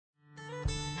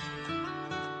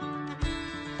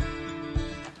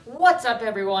What's up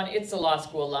everyone, it's the Law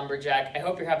School Lumberjack. I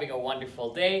hope you're having a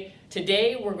wonderful day.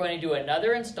 Today we're going to do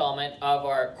another installment of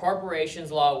our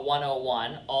Corporations Law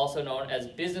 101, also known as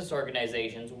Business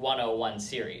Organizations 101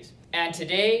 series. And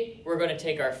today we're going to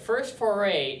take our first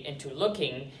foray into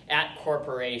looking at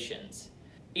corporations.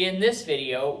 In this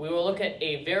video, we will look at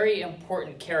a very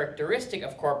important characteristic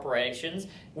of corporations,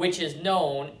 which is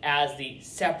known as the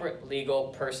separate legal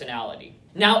personality.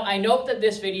 Now, I note that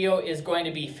this video is going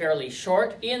to be fairly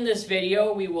short. In this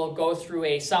video, we will go through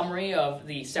a summary of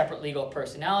the separate legal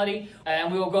personality,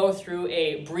 and we will go through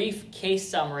a brief case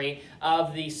summary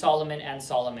of the Salomon and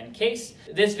Salomon case.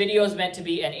 This video is meant to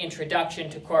be an introduction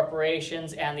to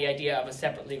corporations and the idea of a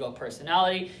separate legal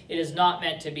personality. It is not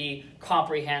meant to be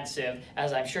comprehensive,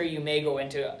 as I'm sure you may go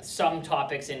into some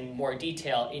topics in more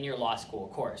detail in your law school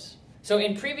course. So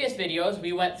in previous videos,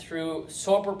 we went through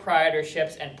sole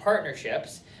proprietorships and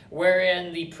partnerships,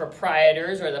 wherein the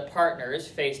proprietors or the partners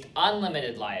faced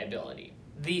unlimited liability.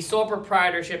 The sole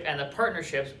proprietorship and the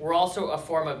partnerships were also a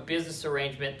form of business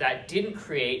arrangement that didn't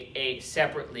create a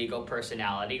separate legal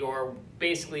personality, or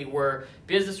basically were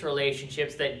business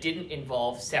relationships that didn't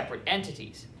involve separate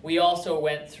entities. We also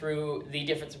went through the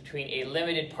difference between a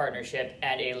limited partnership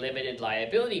and a limited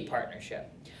liability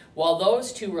partnership. While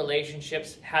those two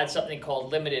relationships had something called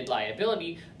limited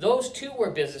liability, those two were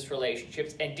business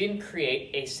relationships and didn't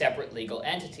create a separate legal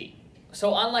entity.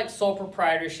 So unlike sole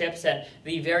proprietorships and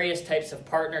the various types of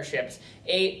partnerships,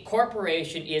 a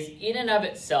corporation is in and of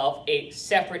itself a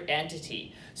separate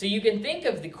entity. So you can think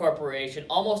of the corporation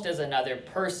almost as another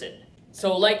person.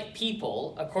 So like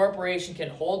people, a corporation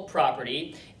can hold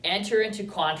property, enter into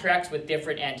contracts with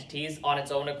different entities on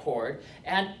its own accord,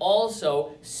 and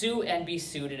also sue and be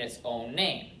sued in its own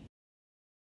name.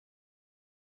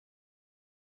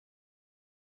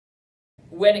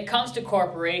 When it comes to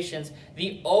corporations,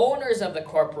 the owners of the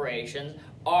corporations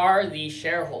are the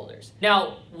shareholders.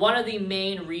 Now, one of the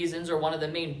main reasons or one of the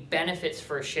main benefits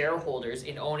for shareholders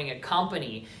in owning a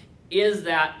company is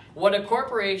that what a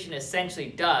corporation essentially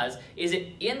does is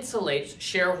it insulates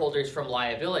shareholders from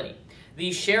liability.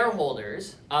 The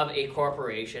shareholders of a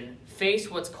corporation face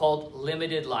what's called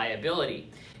limited liability.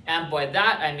 And by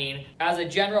that I mean, as a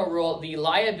general rule, the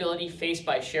liability faced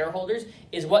by shareholders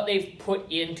is what they've put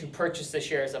in to purchase the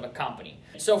shares of a company.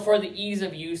 So for the ease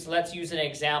of use, let's use an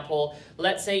example.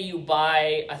 Let's say you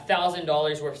buy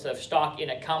 $1,000 worth of stock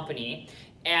in a company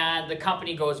and the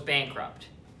company goes bankrupt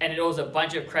and it owes a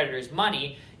bunch of creditors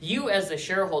money. You as the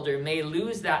shareholder may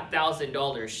lose that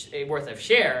 $1,000 worth of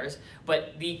shares,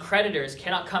 but the creditors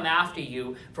cannot come after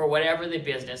you for whatever the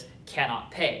business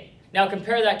cannot pay. Now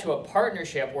compare that to a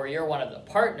partnership where you're one of the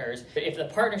partners. If the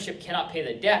partnership cannot pay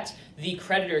the debts, the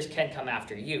creditors can come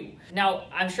after you. Now,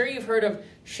 I'm sure you've heard of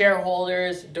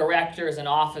shareholders, directors, and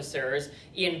officers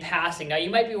in passing. Now you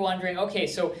might be wondering, okay,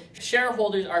 so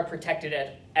shareholders are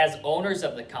protected as owners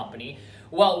of the company.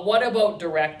 Well, what about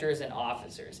directors and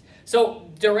officers? So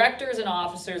directors and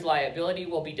officers' liability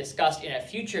will be discussed in a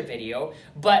future video,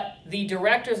 but the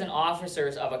directors and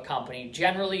officers of a company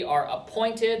generally are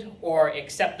appointed or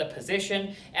accept the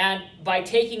position, and by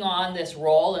taking on this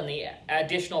role and the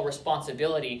additional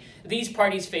responsibility, these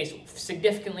parties face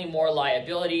significantly more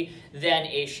liability than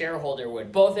a shareholder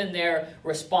would, both in their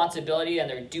responsibility and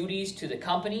their duties to the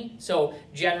company. So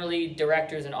generally,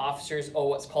 directors and officers owe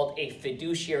what's called a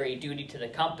fiduciary duty to the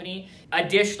company.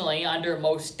 Additionally, under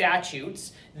most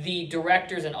statutes, the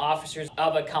directors and officers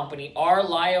of a company are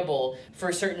liable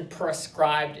for certain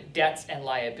prescribed debts and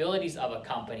liabilities of a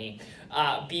company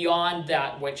beyond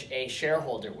that which a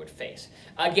shareholder would face.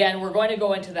 Again, we're going to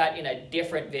go into that in a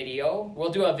different video.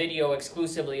 We'll do a video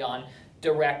exclusively on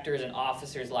directors and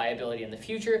officers' liability in the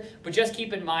future, but just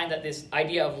keep in mind that this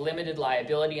idea of limited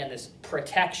liability and this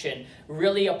protection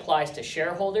really applies to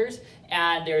shareholders,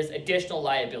 and there's additional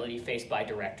liability faced by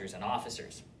directors and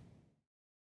officers.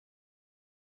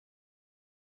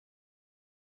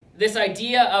 This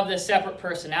idea of the separate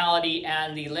personality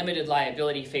and the limited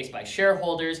liability faced by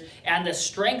shareholders and the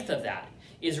strength of that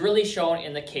is really shown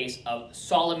in the case of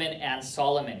Salomon and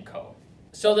Salomon Co.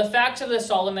 So the facts of the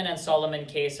Salomon and Salomon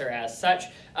case are as such.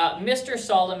 Mr.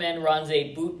 Salomon runs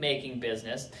a bootmaking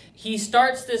business. He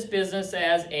starts this business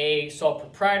as a sole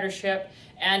proprietorship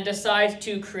and decides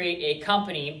to create a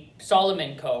company,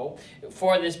 Salomon Co,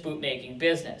 for this bootmaking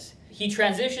business. He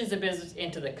transitions the business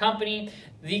into the company.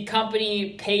 The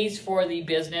company pays for the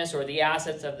business or the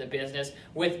assets of the business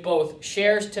with both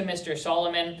shares to Mr.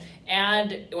 Salomon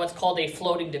and what's called a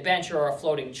floating debenture or a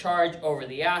floating charge over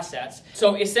the assets.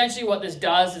 So essentially what this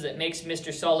does is it makes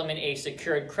Mr. Salomon a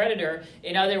secured creditor.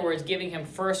 In other words, giving him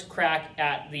first crack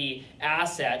at the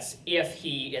assets if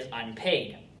he is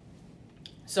unpaid.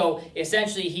 So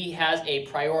essentially he has a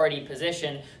priority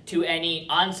position to any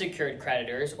unsecured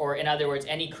creditors, or in other words,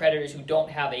 any creditors who don't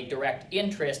have a direct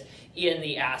interest in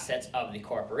the assets of the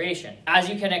corporation. As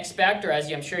you can expect, or as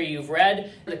I'm sure you've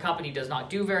read, the company does not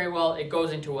do very well. It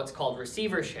goes into what's called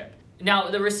receivership.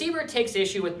 Now, the receiver takes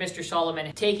issue with Mr.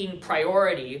 Salomon taking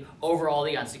priority over all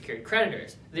the unsecured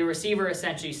creditors. The receiver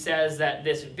essentially says that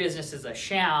this business is a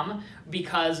sham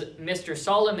because Mr.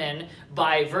 Salomon,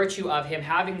 by virtue of him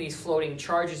having these floating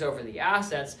charges over the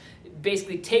assets,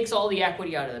 basically takes all the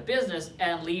equity out of the business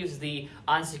and leaves the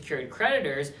unsecured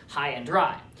creditors high and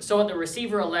dry. So what the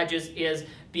receiver alleges is,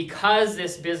 because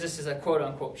this business is a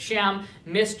quote-unquote sham,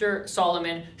 Mr.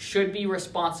 Salomon should be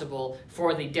responsible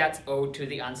for the debts owed to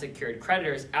the unsecured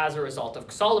creditors as a result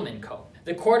of Salomon Co.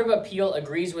 The Court of Appeal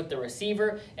agrees with the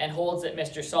receiver and holds that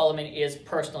Mr. Salomon is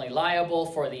personally liable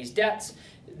for these debts.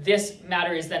 This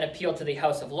matter is then appealed to the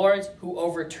House of Lords, who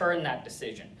overturn that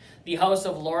decision. The House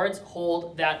of Lords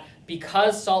hold that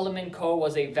because Salomon Co.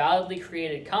 was a validly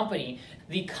created company,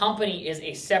 the company is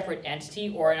a separate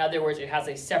entity, or in other words, it has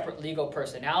a separate legal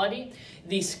personality.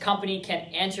 This company can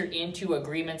enter into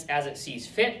agreements as it sees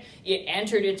fit. It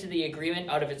entered into the agreement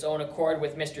out of its own accord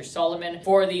with Mr. Salomon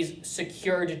for these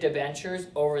secured debentures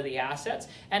over the assets,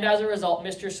 and as a result,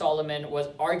 Mr. Salomon was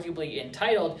arguably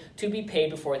entitled to be paid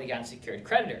before the unsecured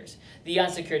creditors. The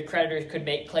unsecured creditors could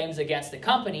make claims against the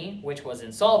company, which was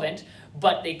insolvent,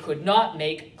 but they could not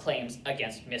make claims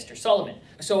against Mr. Salomon.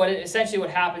 So essentially what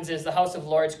happens is the House of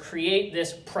Lords create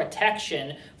this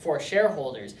protection for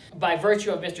shareholders. By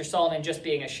virtue of Mr. Salomon just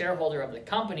being a shareholder of the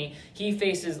company, he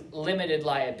faces limited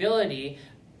liability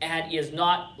and is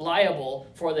not liable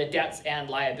for the debts and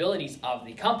liabilities of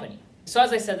the company. So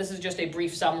as I said, this is just a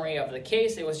brief summary of the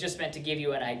case. It was just meant to give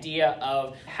you an idea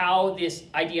of how this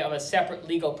idea of a separate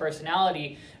legal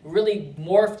personality really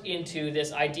morphed into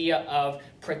this idea of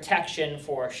protection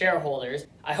for shareholders.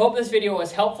 I hope this video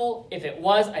was helpful. If it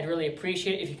was, I'd really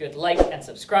appreciate it if you could like and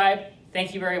subscribe.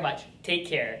 Thank you very much. Take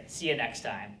care. See you next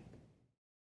time.